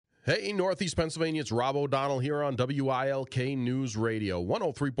Hey, Northeast Pennsylvania, it's Rob O'Donnell here on WILK News Radio,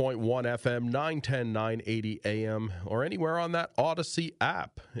 103.1 FM, 910, 980 AM, or anywhere on that Odyssey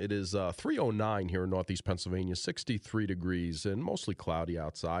app. It is 3:09 here in Northeast Pennsylvania, 63 degrees and mostly cloudy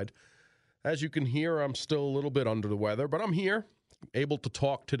outside. As you can hear, I'm still a little bit under the weather, but I'm here, able to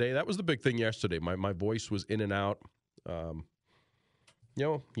talk today. That was the big thing yesterday. My voice was in and out.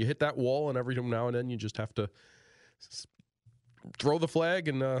 You hit that wall, and every now and then you just have to throw the flag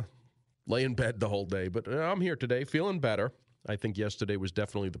and lay in bed the whole day. But I'm here today, feeling better. I think yesterday was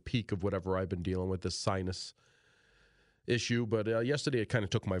definitely the peak of whatever I've been dealing with, this sinus issue. But yesterday it kind of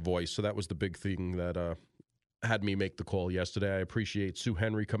took my voice, so that was the big thing that had me make the call yesterday. I appreciate Sue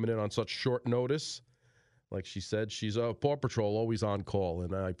Henry coming in on such short notice. Like she said, she's a Paw Patrol, always on call,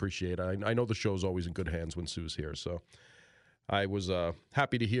 and I appreciate it. I know the show's always in good hands when Sue's here, so I was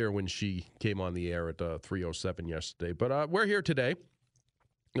happy to hear when she came on the air at 3:07 yesterday. But we're here today.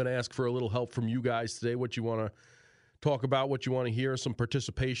 I'm going to ask for a little help from you guys today, what you want to talk about, what you want to hear, some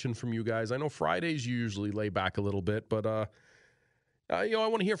participation from you guys. I know Fridays you usually lay back a little bit, but I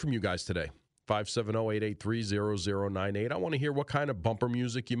want to hear from you guys today. 570-883-0098. I want to hear what kind of bumper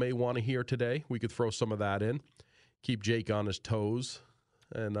music you may want to hear today. We could throw some of that in. Keep Jake on his toes.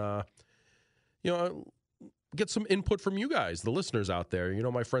 And, get some input from you guys, the listeners out there.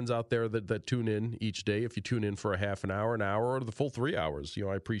 My friends out there that tune in each day. If you tune in for a half an hour, or the full 3 hours,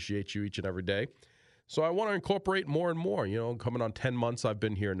 I appreciate you each and every day. So I want to incorporate more and more. Coming on 10 months I've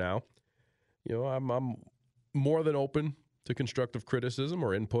been here now. I'm more than open to constructive criticism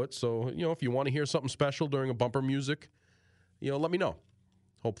or input. So, if you want to hear something special during a bumper music, let me know.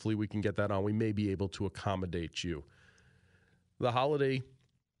 Hopefully we can get that on. We may be able to accommodate you. The holiday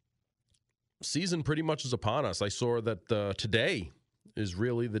season pretty much is upon us. I saw that today is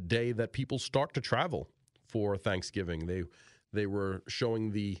really the day that people start to travel for Thanksgiving. They were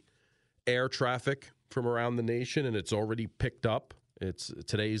showing the air traffic from around the nation, and it's already picked up.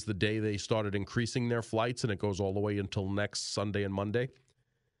 Today's the day they started increasing their flights, and it goes all the way until next Sunday and Monday.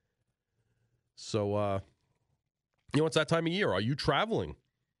 So, it's that time of year. Are you traveling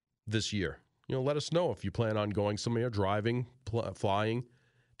this year? Let us know if you plan on going somewhere, driving, flying,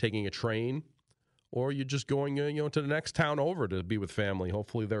 taking a train, or you're just going, to the next town over to be with family.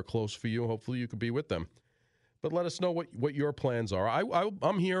 Hopefully they're close for you. Hopefully you could be with them. But let us know what your plans are.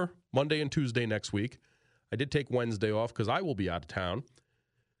 I'm here Monday and Tuesday next week. I did take Wednesday off because I will be out of town.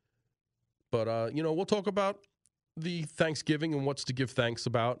 But, we'll talk about the Thanksgiving and what's to give thanks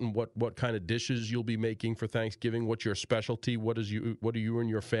about, and what kind of dishes you'll be making for Thanksgiving. What's your specialty? What do you and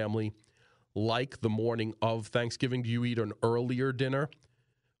your family like the morning of Thanksgiving? Do you eat an earlier dinner,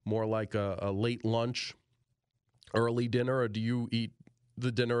 more like a late lunch, early dinner, or do you eat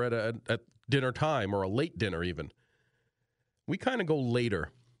the dinner at dinner time, or a late dinner even? We kind of go later,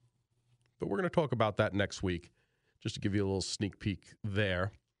 but we're going to talk about that next week, just to give you a little sneak peek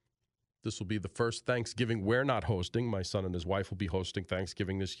there. This will be the first Thanksgiving we're not hosting. My son and his wife will be hosting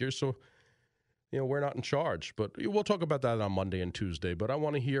Thanksgiving this year, so we're not in charge. But we'll talk about that on Monday and Tuesday. But I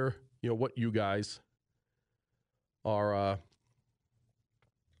want to hear what you guys are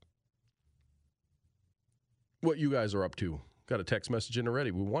up to. Got a text message in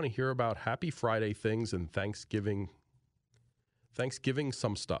already. We want to hear about Happy Friday things and Thanksgiving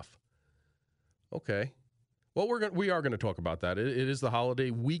some stuff. Okay. Well, we are going to talk about that. It is the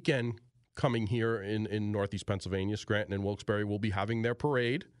holiday weekend coming here in Northeast Pennsylvania. Scranton and Wilkes-Barre will be having their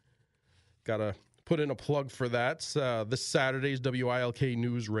parade. Got to put in a plug for that. This Saturday's WILK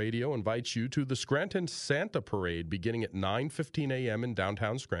News Radio invites you to the Scranton Santa Parade beginning at 9:15 a.m. in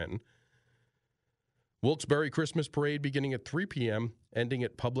downtown Scranton. Wilkes-Barre Christmas Parade beginning at 3 p.m., ending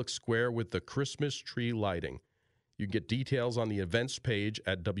at Public Square with the Christmas tree lighting. You can get details on the events page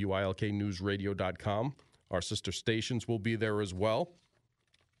at WILKnewsradio.com. Our sister stations will be there as well.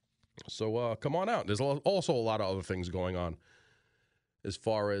 So come on out. There's also a lot of other things going on as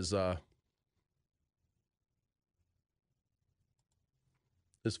far as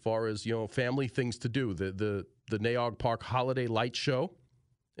family things to do. The Naog Park Holiday Light Show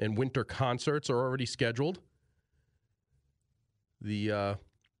and winter concerts are already scheduled. The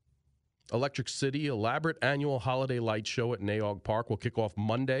Electric City elaborate annual holiday light show at Naog Park will kick off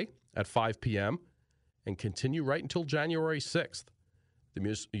Monday at 5 p.m. and continue right until January 6th.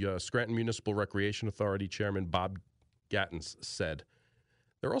 The Scranton Municipal Recreation Authority Chairman Bob Gattens said.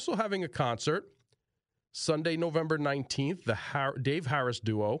 They're also having a concert Sunday, November 19th, the Dave Harris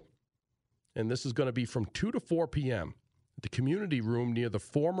Duo, and this is going to be from 2 to 4 p.m. at the community room near the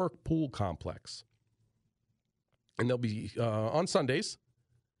former pool complex. And they'll be on Sundays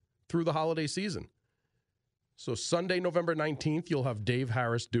through the holiday season. So Sunday, November 19th, you'll have Dave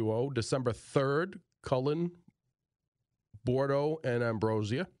Harris Duo. December 3rd, Cullen, Bordeaux, and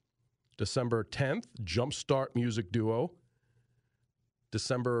Ambrosia. December 10th, Jumpstart Music Duo.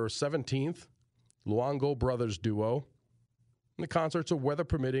 December 17th, Luongo Brothers Duo. And the concerts are weather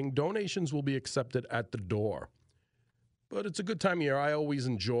permitting. Donations will be accepted at the door. But it's a good time of year. I always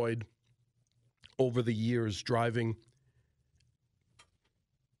enjoyed, over the years, driving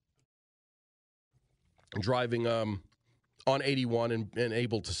on 81 and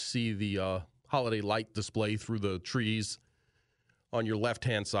able to see the holiday light display through the trees on your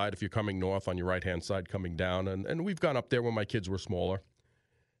left-hand side if you're coming north, on your right-hand side coming down. And we've gone up there when my kids were smaller.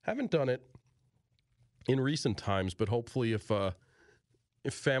 Haven't done it in recent times, but hopefully if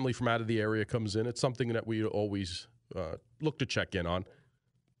family from out of the area comes in, it's something that we always look to check in on.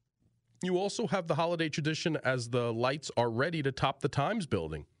 You also have the holiday tradition as the lights are ready to top the Times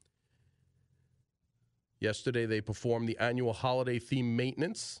building. Yesterday, they performed the annual holiday theme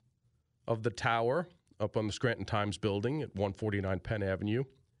maintenance of the tower up on the Scranton Times building at 149 Penn Avenue.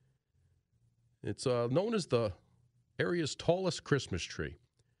 It's known as the area's tallest Christmas tree.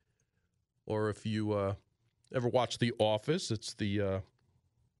 Or if you ever watch The Office, it's the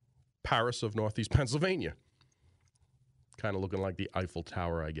Paris of Northeast Pennsylvania. Kind of looking like the Eiffel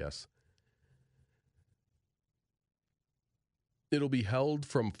Tower, I guess. It'll be held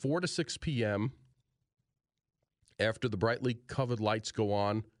from 4 to 6 p.m. after the brightly covered lights go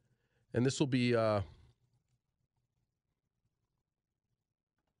on. And this will be, it'll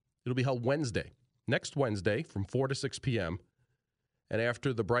be held Wednesday, next Wednesday from 4 to 6 p.m. And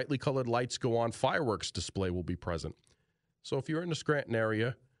after the brightly colored lights go on, fireworks display will be present. So if you're in the Scranton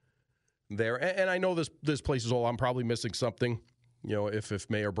area there, and I know this place is all, I'm probably missing something. You know, if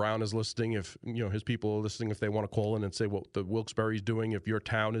Mayor Brown is listening, if, you know, his people are listening, if they want to call in and say what the Wilkes-Barre's doing, if your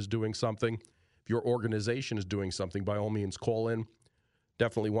town is doing something, if your organization is doing something, by all means, call in.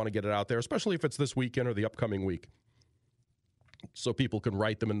 Definitely want to get it out there, especially if it's this weekend or the upcoming week, so people can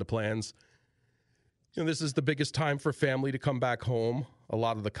write them in the plans. You know, this is the biggest time for family to come back home. A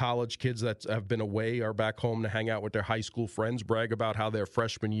lot of the college kids that have been away are back home to hang out with their high school friends, brag about how their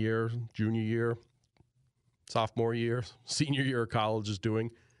freshman year, junior year, sophomore year, senior year of college is doing.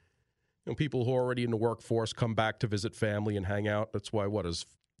 You know, people who are already in the workforce come back to visit family and hang out. That's why, what is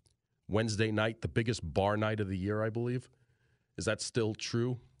Wednesday night the biggest bar night of the year, I believe? Is that still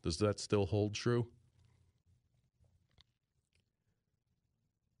true? Does that still hold true?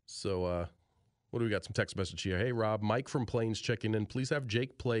 So, what do we got? Some text message here. Hey, Rob, Mike from Plains checking in. Please have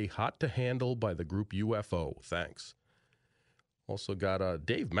Jake play Hot to Handle by the group UFO. Thanks. Also got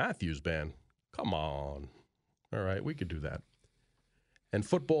Dave Matthews Band. Come on. All right, we could do that. And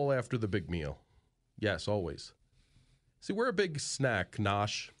football after the big meal. Yes, always. See, we're a big snack,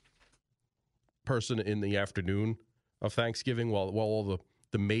 nosh person in the afternoon of Thanksgiving while all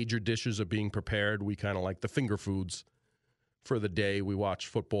the major dishes are being prepared. We kind of like the finger foods for the day. We watch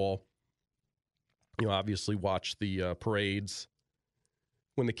football. You know, obviously watch the parades.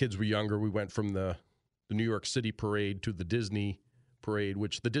 When the kids were younger, we went from the New York City parade to the Disney parade,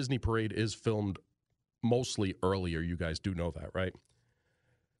 which the Disney parade is filmed mostly earlier. You guys do know that, right?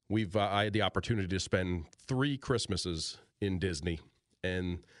 I had the opportunity to spend 3 Christmases in Disney.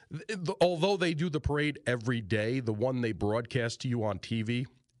 And although they do the parade every day, the one they broadcast to you on TV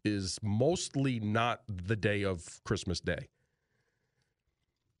is mostly not the day of Christmas Day.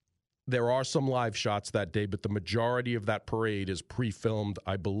 There are some live shots that day, but the majority of that parade is pre-filmed,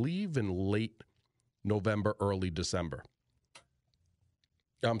 I believe, in late November, early December.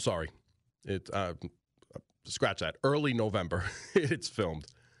 I'm sorry. Scratch that. Early November, it's filmed.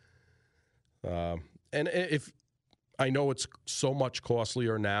 And if I know it's so much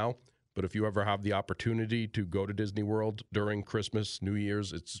costlier now, but if you ever have the opportunity to go to Disney World during Christmas, New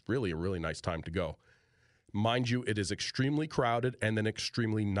Year's, it's really a really nice time to go. Mind you, it is extremely crowded and then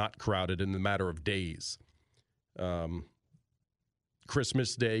extremely not crowded in the matter of days.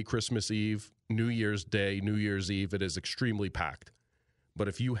 Christmas Day, Christmas Eve, New Year's Day, New Year's Eve, it is extremely packed. But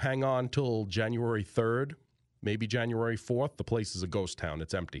if you hang on till January 3rd, maybe January 4th, the place is a ghost town.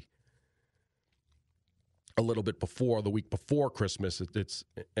 It's empty. A little bit before, the week before Christmas, it's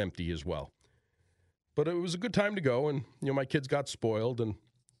empty as well. But it was a good time to go, and you know, my kids got spoiled, and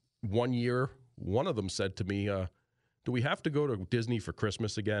one year, one of them said to me, do we have to go to Disney for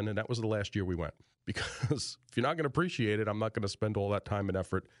Christmas again? And that was the last year we went. Because if you're not going to appreciate it, I'm not going to spend all that time and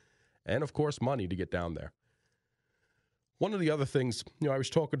effort and, of course, money to get down there. One of the other things, you know, I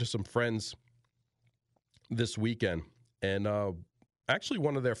was talking to some friends this weekend, and actually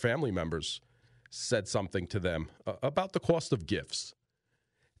one of their family members said something to them about the cost of gifts.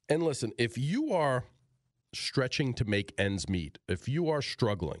 And listen, if you are stretching to make ends meet, if you are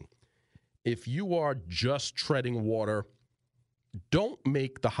struggling, if you are just treading water, don't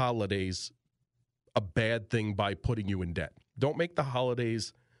make the holidays a bad thing by putting you in debt. Don't make the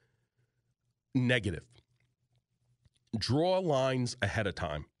holidays negative. Draw lines ahead of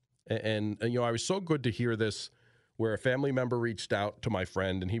time. And I was so good to hear this where a family member reached out to my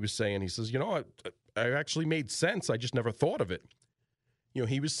friend and he was saying, he says, I actually made sense. I just never thought of it.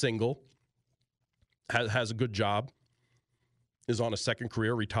 He was single, has a good job, is on a second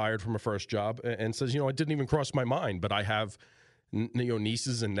career, retired from a first job, and says, it didn't even cross my mind, but I have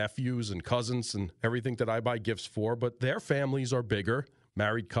nieces and nephews and cousins and everything that I buy gifts for, but their families are bigger,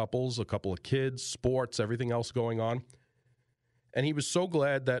 married couples, a couple of kids, sports, everything else going on. And he was so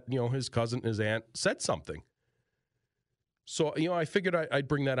glad that, his cousin and his aunt said something. So, I figured I'd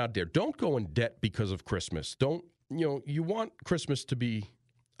bring that out there. Don't go in debt because of Christmas. Don't, you want Christmas to be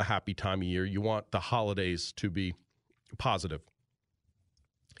a happy time of year. You want the holidays to be positive.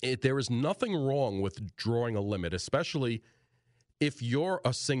 There is nothing wrong with drawing a limit, especially if you're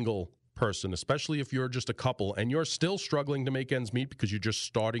a single person, especially if you're just a couple and you're still struggling to make ends meet because you're just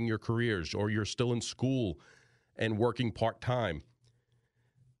starting your careers or you're still in school and working part-time.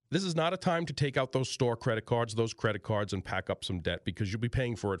 This is not a time to take out those store credit cards, and pack up some debt because you'll be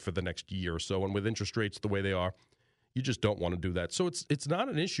paying for it for the next year or so. And with interest rates the way they are, you just don't want to do that. So it's not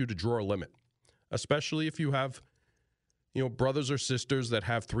an issue to draw a limit, especially if you have, brothers or sisters that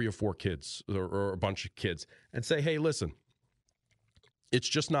have 3 or 4 kids or a bunch of kids and say, hey, listen, it's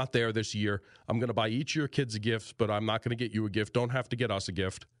just not there this year. I'm going to buy each of your kids a gift, but I'm not going to get you a gift. Don't have to get us a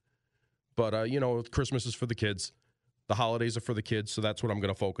gift. But, Christmas is for the kids. The holidays are for the kids, so that's what I'm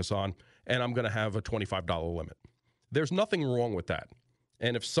going to focus on. And I'm going to have a $25 limit. There's nothing wrong with that.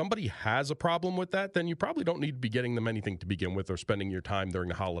 And if somebody has a problem with that, then you probably don't need to be getting them anything to begin with or spending your time during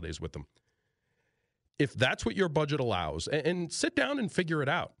the holidays with them. If that's what your budget allows, and sit down and figure it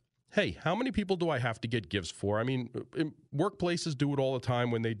out. Hey, how many people do I have to get gifts for? I mean, workplaces do it all the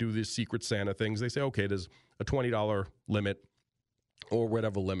time when they do these Secret Santa things. They say, okay, there's a $20 limit or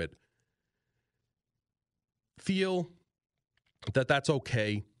whatever limit. Feel that that's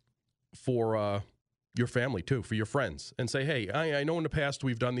okay for your family too, for your friends, and say, hey, I know in the past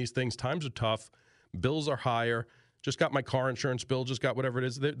we've done these things. Times are tough. Bills are higher. Just got my car insurance bill. Just got whatever it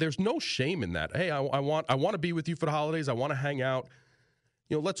is. There's no shame in that. Hey, I want to be with you for the holidays. I want to hang out.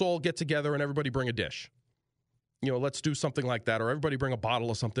 Let's all get together and everybody bring a dish. Let's do something like that. Or everybody bring a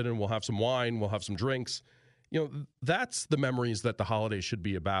bottle of something and we'll have some wine. We'll have some drinks. That's the memories that the holidays should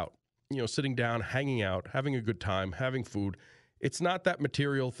be about. Sitting down, hanging out, having a good time, having food. It's not that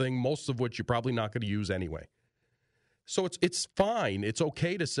material thing, most of which you're probably not going to use anyway. So it's fine. It's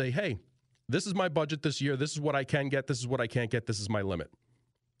okay to say, hey, this is my budget this year. This is what I can get. This is what I can't get. This is my limit.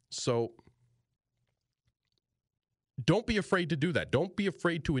 So don't be afraid to do that. Don't be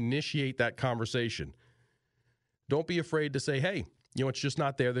afraid to initiate that conversation. Don't be afraid to say, hey, it's just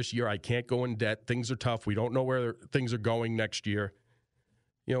not there this year. I can't go in debt. Things are tough. We don't know where things are going next year.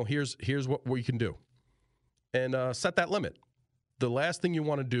 Here's what we can do. And set that limit. The last thing you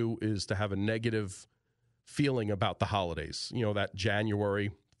want to do is to have a negative feeling about the holidays. That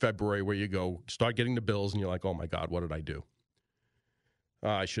January, February where you go, start getting the bills and you're like, oh my God, what did I do?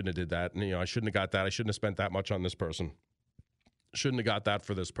 I shouldn't have did that. And, I shouldn't have got that. I shouldn't have spent that much on this person. Shouldn't have got that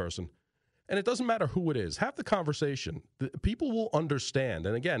for this person. And it doesn't matter who it is. Have the conversation. People will understand.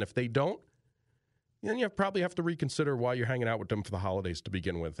 And again, if they don't, then you probably have to reconsider why you're hanging out with them for the holidays to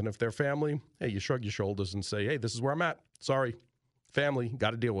begin with. And if they're family, hey, you shrug your shoulders and say, hey, this is where I'm at. Sorry, family,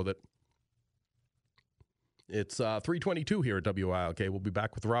 got to deal with it. It's 3:22 here at WILK. We'll be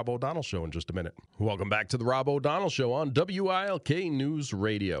back with the Rob O'Donnell Show in just a minute. Welcome back to the Rob O'Donnell Show on WILK News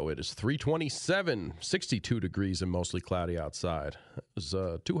Radio. It is 3:27, 62 degrees and mostly cloudy outside. It was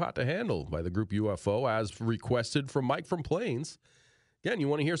too hot to handle by the group UFO, as requested from Mike from Plains. Again, you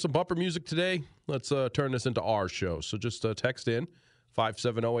want to hear some bumper music today? Let's turn this into our show. So just text in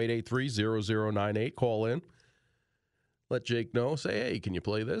 570-883-0098. Call in. Let Jake know. Say, hey, can you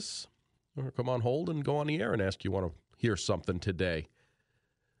play this? Or come on hold and go on the air and ask you want to hear something today.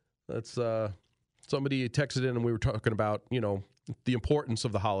 That's somebing texted in and we were talking about, the importance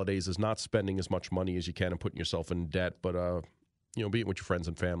of the holidays is not spending as much money as you can and putting yourself in debt, but being with your friends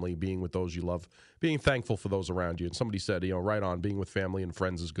and family, being with those you love, being thankful for those around you. And somebody said, right on, being with family and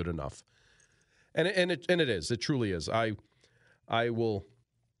friends is good enough. And it is. It truly is. I will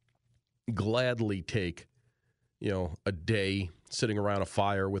gladly take, a day sitting around a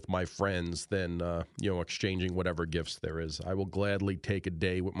fire with my friends than, exchanging whatever gifts there is. I will gladly take a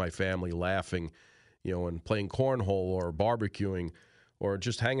day with my family laughing, and playing cornhole or barbecuing or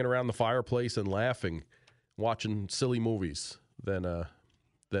just hanging around the fireplace and laughing watching silly movies than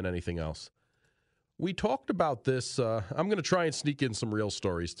anything else. We talked about this. I'm going to try and sneak in some real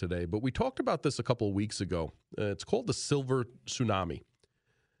stories today, but we talked about this a couple of weeks ago. It's called the silver tsunami.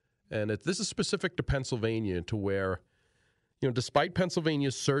 And this is specific to Pennsylvania, to where, despite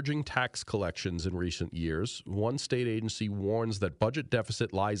Pennsylvania's surging tax collections in recent years, one state agency warns that budget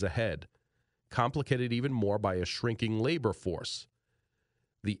deficit lies ahead, complicated even more by a shrinking labor force.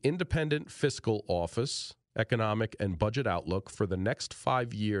 The Independent Fiscal Office Economic and Budget Outlook for the next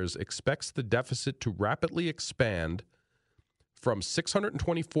 5 years expects the deficit to rapidly expand from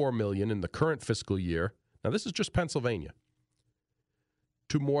 $624 million in the current fiscal year. Now, this is just Pennsylvania,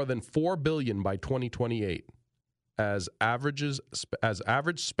 to more than $4 billion by 2028, as average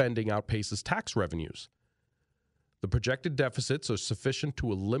spending outpaces tax revenues. The projected deficits are sufficient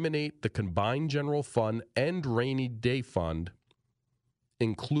to eliminate the combined general fund and rainy day fund,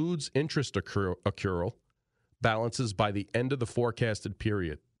 includes interest accrual balances by the end of the forecasted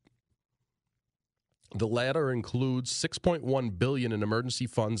period. The latter includes $6.1 billion in emergency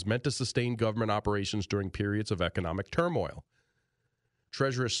funds meant to sustain government operations during periods of economic turmoil.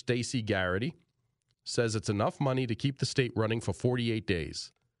 Treasurer Stacey Garrity says it's enough money to keep the state running for 48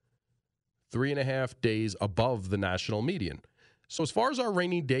 days, 3.5 days above the national median. So as far as our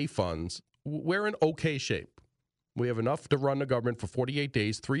rainy day funds, we're in okay shape. We have enough to run the government for 48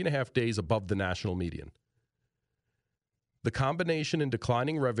 days, 3.5 days above the national median. The combination in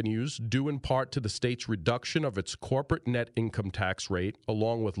declining revenues, due in part to the state's reduction of its corporate net income tax rate,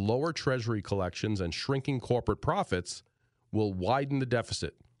 along with lower Treasury collections and shrinking corporate profits, will widen the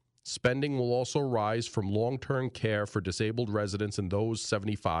deficit. Spending will also rise from long-term care for disabled residents and those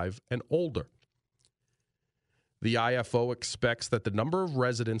 75 and older. The IFO expects that the number of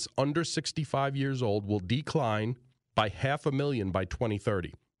residents under 65 years old will decline by 500,000 by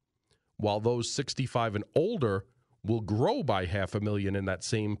 2030, while those 65 and older will grow by 500,000 in that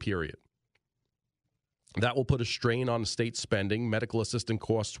same period. That will put a strain on state spending. Medical assistant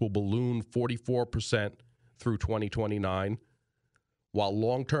costs will balloon 44% through 2029, while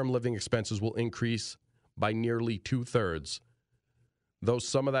long-term living expenses will increase by nearly 2/3. Though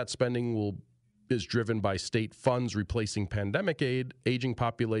some of that spending is driven by state funds replacing pandemic aid, aging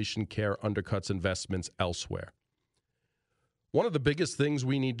population care undercuts investments elsewhere. One of the biggest things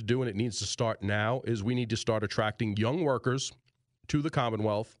we need to do, and it needs to start now, is we need to start attracting young workers to the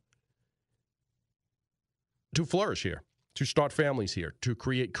Commonwealth to flourish here, to start families here, to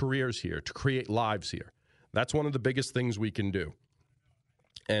create careers here, to create lives here. That's one of the biggest things we can do.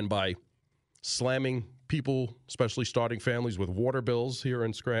 And by slamming people, especially starting families, with water bills here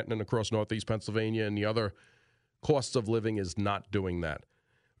in Scranton and across Northeast Pennsylvania and the other costs of living, is not doing that.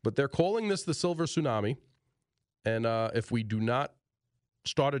 But they're calling this the silver tsunami. And if we do not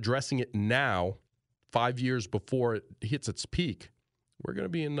start addressing it now, 5 years before it hits its peak, we're going to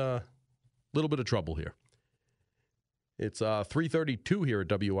be in a little bit of trouble here. It's 3:32 here at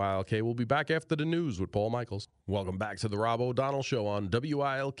WILK. We'll be back after the news with Paul Michaels. Welcome back to the Rob O'Donnell Show on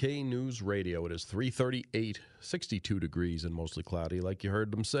WILK News Radio. It is 3:38, 62 degrees and mostly cloudy. Like you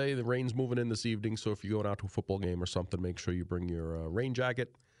heard them say, the rain's moving in this evening, so if you're going out to a football game or something, make sure you bring your rain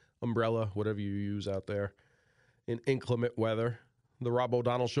jacket, umbrella, whatever you use out there in inclement weather. The Rob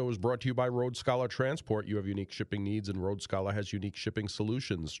O'Donnell Show is brought to you by Road Scholar Transport. You have unique shipping needs, and Road Scholar has unique shipping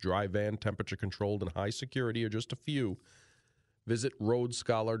solutions. Dry van, temperature-controlled, and high security are just a few. Visit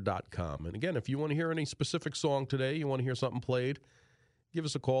roadscholar.com. And again, if you want to hear any specific song today, you want to hear something played, give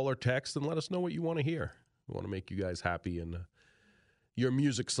us a call or text and let us know what you want to hear. We want to make you guys happy. And your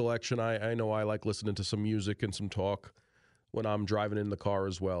music selection, I know I like listening to some music and some talk when I'm driving in the car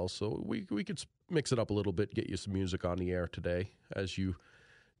as well. So we could mix it up a little bit, get you some music on the air today as you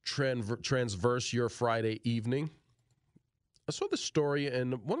transverse your Friday evening. I saw this story,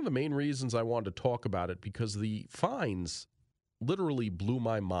 and one of the main reasons I wanted to talk about it, because the fines literally blew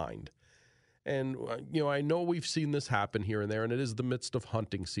my mind. And, I know we've seen this happen here and there, and it is the midst of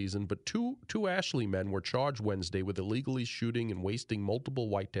hunting season, but two Ashley men were charged Wednesday with illegally shooting and wasting multiple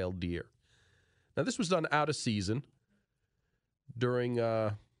whitetail deer. Now, this was done out of season during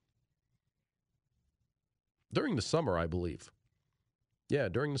the summer, I believe. Yeah,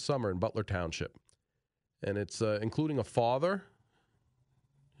 during the summer in Butler Township. And it's including a father,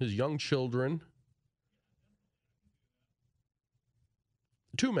 his young children,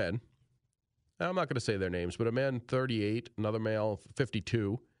 two men. I'm not going to say their names, but a man 38, another male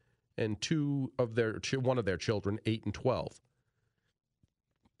 52, and one of their children 8 and 12.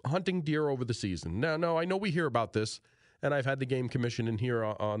 Hunting deer over the season. Now, I know we hear about this, and I've had the Game Commission in here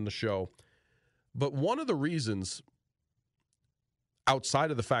on the show. But one of the reasons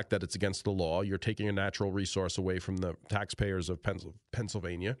outside of the fact that it's against the law, you're taking a natural resource away from the taxpayers of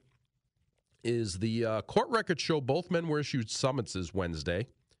Pennsylvania, is the court records show both men were issued summonses Wednesday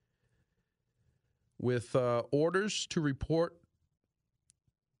with orders to report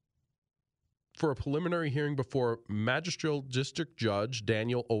for a preliminary hearing before Magistrate District Judge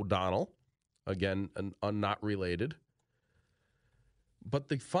Daniel O'Donnell, again, not related. But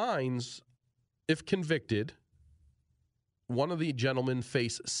the fines, if convicted, one of the gentlemen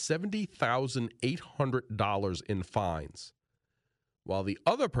faced $70,800 in fines, while the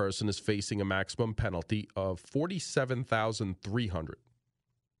other person is facing a maximum penalty of $47,300.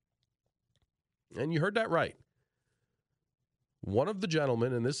 And you heard that right. One of the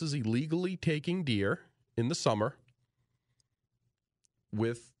gentlemen, and this is illegally taking deer in the summer,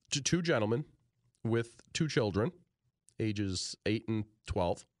 with two gentlemen with two children, ages 8 and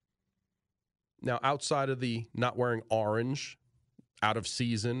 12. Now, outside of the not wearing orange, out of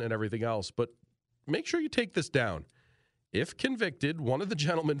season, and everything else, but make sure you take this down. If convicted, one of the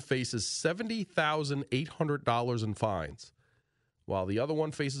gentlemen faces $70,800 in fines, while the other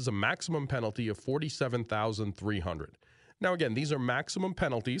one faces a maximum penalty of $47,300. Now, again, these are maximum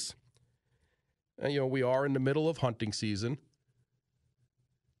penalties. And, we are in the middle of hunting season.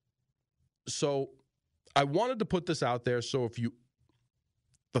 So I wanted to put this out there so if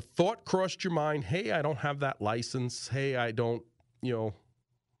the thought crossed your mind, hey, I don't have that license. Hey, I don't,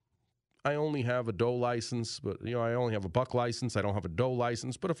 I only have a doe license, but, I only have a buck license. I don't have a doe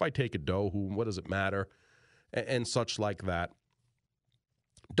license. But if I take a doe, what does it matter? And such like that.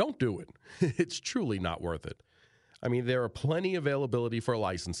 Don't do it. It's truly not worth it. I mean, there are plenty of availability for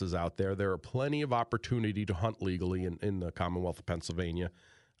licenses out there. There are plenty of opportunity to hunt legally in the Commonwealth of Pennsylvania.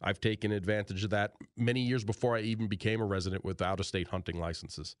 I've taken advantage of that many years before I even became a resident with out-of-state hunting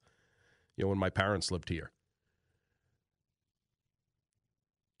licenses, when my parents lived here.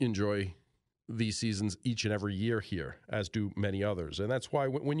 Enjoy these seasons each and every year here, as do many others. And that's why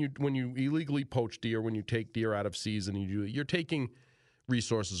when you illegally poach deer, when you take deer out of season, you're taking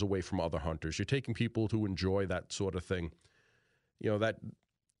resources away from other hunters. You're taking people who enjoy that sort of thing. That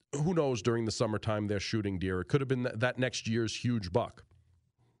who knows, during the summertime they're shooting deer. It could have been that next year's huge buck.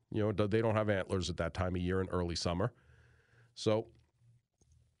 They don't have antlers at that time of year in early summer. So,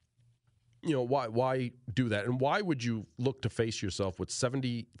 why do that? And why would you look to face yourself with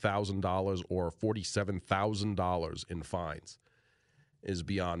 $70,000 or $47,000 in fines is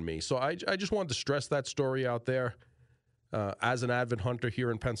beyond me. So I just wanted to stress that story out there. As an avid hunter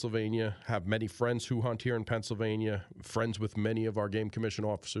here in Pennsylvania, have many friends who hunt here in Pennsylvania, friends with many of our Game Commission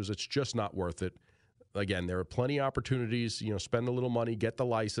officers. It's just not worth it. Again, there are plenty of opportunities. Spend a little money, get the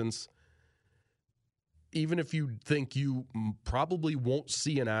license. Even if you think you probably won't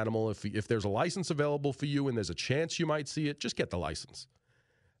see an animal, if there's a license available for you and there's a chance you might see it, just get the license.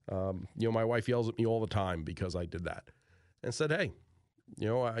 My wife yells at me all the time because I did that and said, hey,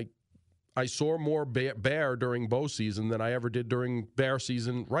 I saw more bear during bow season than I ever did during bear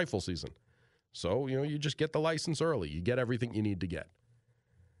season, rifle season. So, you just get the license early. You get everything you need to get.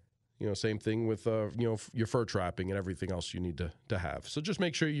 Same thing with, your fur trapping and everything else you need to have. So just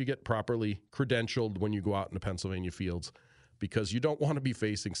make sure you get properly credentialed when you go out in the Pennsylvania fields, because you don't want to be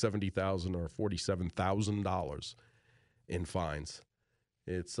facing $70,000 or $47,000 in fines.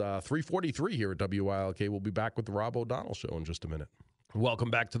 It's 3:43 here at WILK. We'll be back with the Rob O'Donnell Show in just a minute. Welcome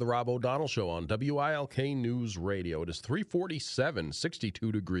back to the Rob O'Donnell Show on WILK News Radio. It is 3:47,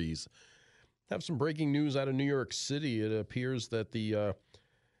 62 degrees. Have some breaking news out of New York City. It appears that the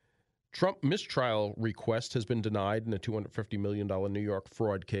Trump mistrial request has been denied in a $250 million New York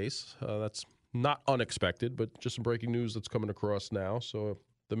fraud case. That's not unexpected, but just some breaking news that's coming across now. So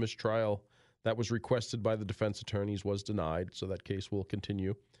the mistrial that was requested by the defense attorneys was denied, so that case will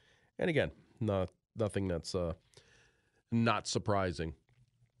continue. And again, nothing that's not surprising.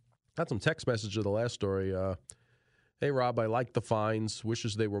 Got some text message of the last story. Hey, Rob, I like the fines.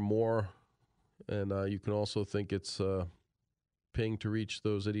 Wishes they were more. And you can also think it's paying to reach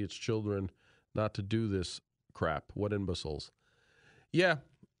those idiots' children not to do this crap. What imbeciles. Yeah.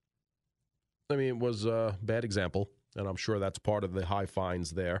 I mean, it was a bad example, and I'm sure that's part of the high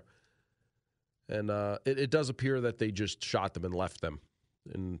fines there. And it does appear that they just shot them and left them.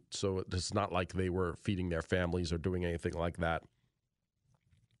 And so it's not like they were feeding their families or doing anything like that.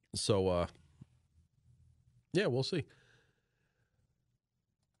 So, yeah, we'll see.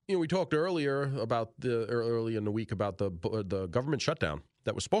 We talked earlier about early in the week about the government shutdown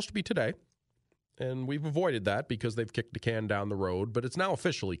that was supposed to be today, and we've avoided that because they've kicked the can down the road, but it's now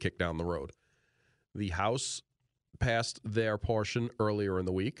officially kicked down the road. The House passed their portion earlier in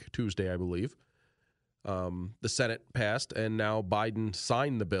the week, Tuesday, I believe. The Senate passed, and now Biden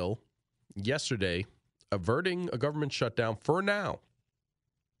signed the bill yesterday, averting a government shutdown for now.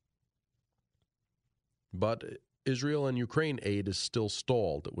 But Israel and Ukraine aid is still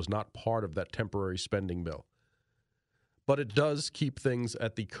stalled. It was not part of that temporary spending bill. But it does keep things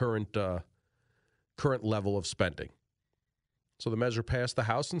at the current level of spending. So the measure passed the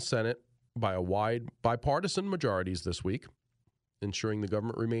House and Senate by a wide bipartisan majorities this week, ensuring the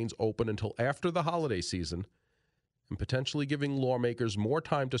government remains open until after the holiday season and potentially giving lawmakers more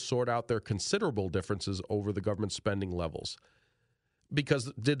time to sort out their considerable differences over the government spending levels.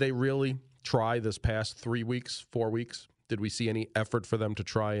 Because did they really try this past 3 weeks, 4 weeks? Did we see any effort for them to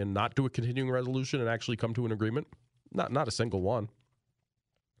try and not do a continuing resolution and actually come to an agreement? Not a single one.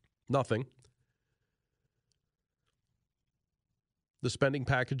 Nothing. The spending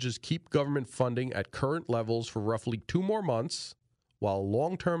packages keep government funding at current levels for roughly 2 more months, while a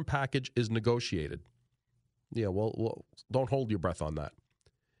long-term package is negotiated. Yeah, well, don't hold your breath on that.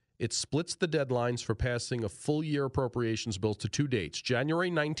 It splits the deadlines for passing a full-year appropriations bills to 2 dates, January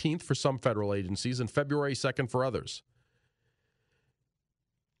 19th for some federal agencies and February 2nd for others.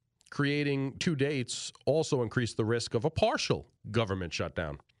 Creating 2 dates also increased the risk of a partial government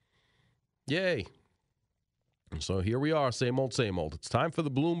shutdown. Yay. So here we are, same old, same old. It's time for the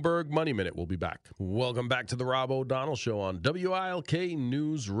Bloomberg Money Minute. We'll be back. Welcome back to the Rob O'Donnell Show on WILK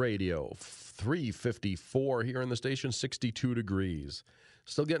News Radio. 354 here in the station, 62 degrees.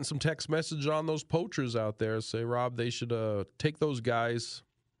 Still getting some text message on those poachers out there. Say, Rob, they should take those guys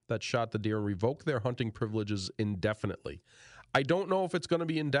that shot the deer and revoke their hunting privileges indefinitely. I don't know if it's going to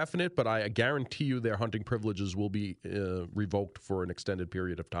be indefinite, but I guarantee you their hunting privileges will be revoked for an extended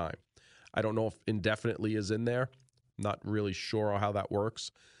period of time. I don't know if indefinitely is in there. Not really sure how that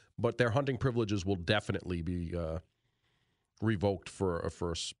works. But their hunting privileges will definitely be revoked for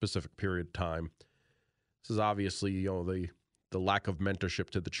a specific period of time. This is obviously, the lack of mentorship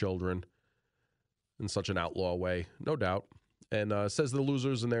to the children in such an outlaw way, no doubt. And says the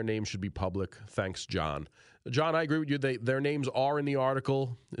losers and their names should be public. Thanks, John. John, I agree with you. Their names are in the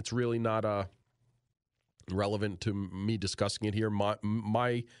article. It's really not relevant to me discussing it here.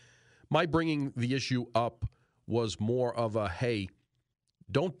 My bringing the issue up was more of a, hey,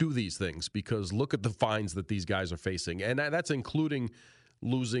 don't do these things because look at the fines that these guys are facing. And that's including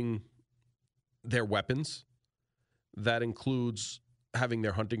losing their weapons. That includes having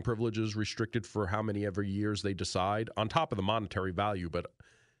their hunting privileges restricted for how many ever years they decide, on top of the monetary value. But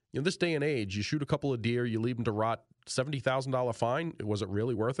this day and age, you shoot a couple of deer, you leave them to rot, $70,000 fine. Was it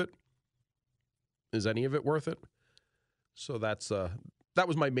really worth it? Is any of it worth it? So that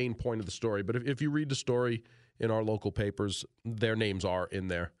was my main point of the story. But if you read the story in our local papers, their names are in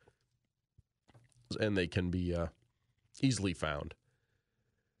there, and they can be easily found.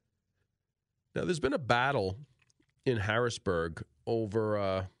 Now, there's been a battle in Harrisburg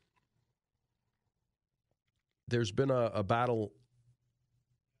over there's been a battle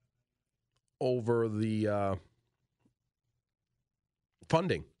over the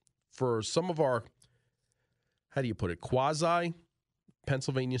funding for some of our, how do you put it, quasi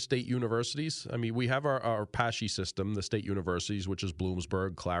Pennsylvania state universities. I mean, we have our PASHE system, the state universities, which is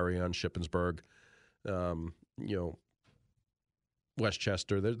Bloomsburg, Clarion, Shippensburg,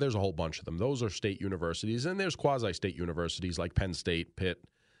 Westchester. There's a whole bunch of them. Those are state universities. And there's quasi-state universities like Penn State, Pitt,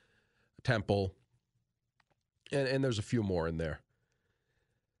 Temple, and there's a few more in there.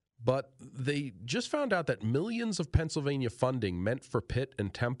 But they just found out that millions of Pennsylvania funding meant for Pitt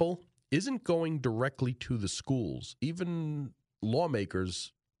and Temple isn't going directly to the schools. Even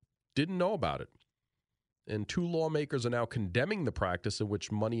lawmakers didn't know about it. And 2 lawmakers are now condemning the practice in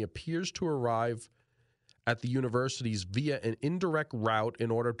which money appears to arrive at the universities via an indirect route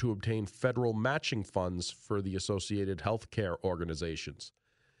in order to obtain federal matching funds for the associated healthcare organizations.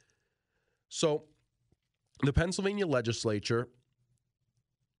 So the Pennsylvania legislature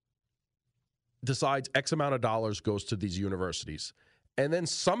decides X amount of dollars goes to these universities. And then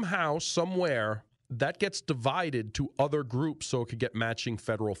somehow, somewhere, that gets divided to other groups so it could get matching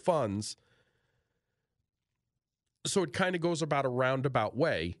federal funds. So it kind of goes about a roundabout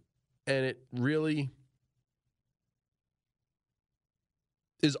way. And it really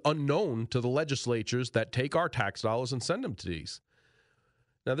is unknown to the legislatures that take our tax dollars and send them to these.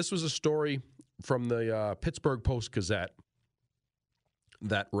 Now, this was a story from the Pittsburgh Post-Gazette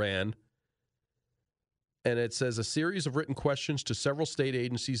that ran. And it says a series of written questions to several state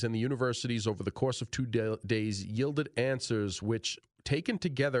agencies and the universities over the course of 2 days yielded answers which, taken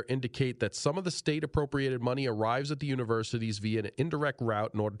together, indicate that some of the state-appropriated money arrives at the universities via an indirect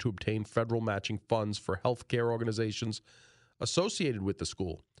route in order to obtain federal matching funds for healthcare organizations associated with the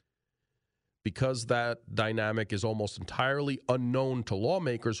school. because that dynamic is almost entirely unknown to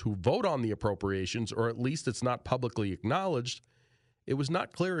lawmakers who vote on the appropriations, or at least it's not publicly acknowledged, it was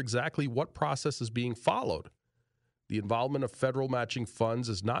not clear exactly what process is being followed. The involvement of federal matching funds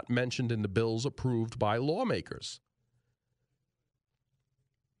is not mentioned in the bills approved by lawmakers.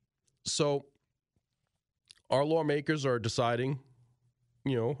 So our lawmakers are deciding,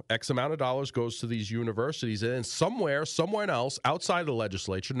 X amount of dollars goes to these universities, and then somewhere else outside of the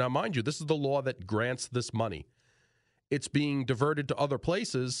legislature, now mind you, this is the law that grants this money. It's being diverted to other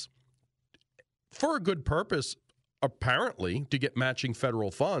places for a good purpose, apparently, to get matching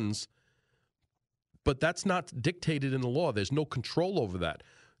federal funds, but that's not dictated in the law. There's no control over that.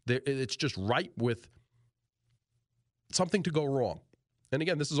 It's just ripe with something to go wrong. And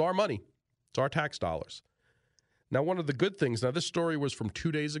again, this is our money. It's our tax dollars. Now, one of the good things, this story was from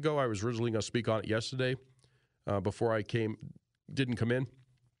 2 days ago. I was originally going to speak on it yesterday before I didn't come in.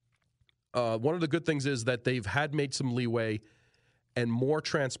 One of the good things is that they've made some leeway, and more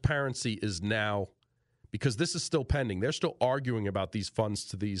transparency is now, because this is still pending. They're still arguing about these funds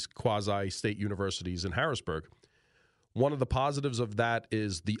to these quasi-state universities in Harrisburg. One of the positives of that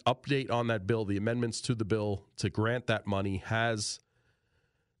is the update on that bill, the amendments to the bill to grant that money has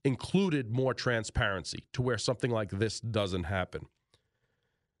included more transparency to where something like this doesn't happen.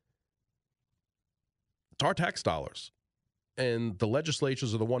 It's our tax dollars, and the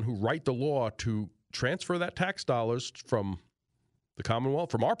legislatures are the one who write the law to transfer that tax dollars from the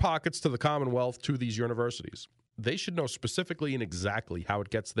Commonwealth, from our pockets to the Commonwealth to these universities. They should know specifically and exactly how it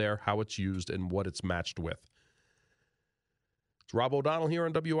gets there, how it's used, and what it's matched with. It's Rob O'Donnell here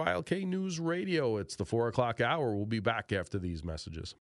on WILK News Radio. It's the 4 o'clock hour. We'll be back after these messages.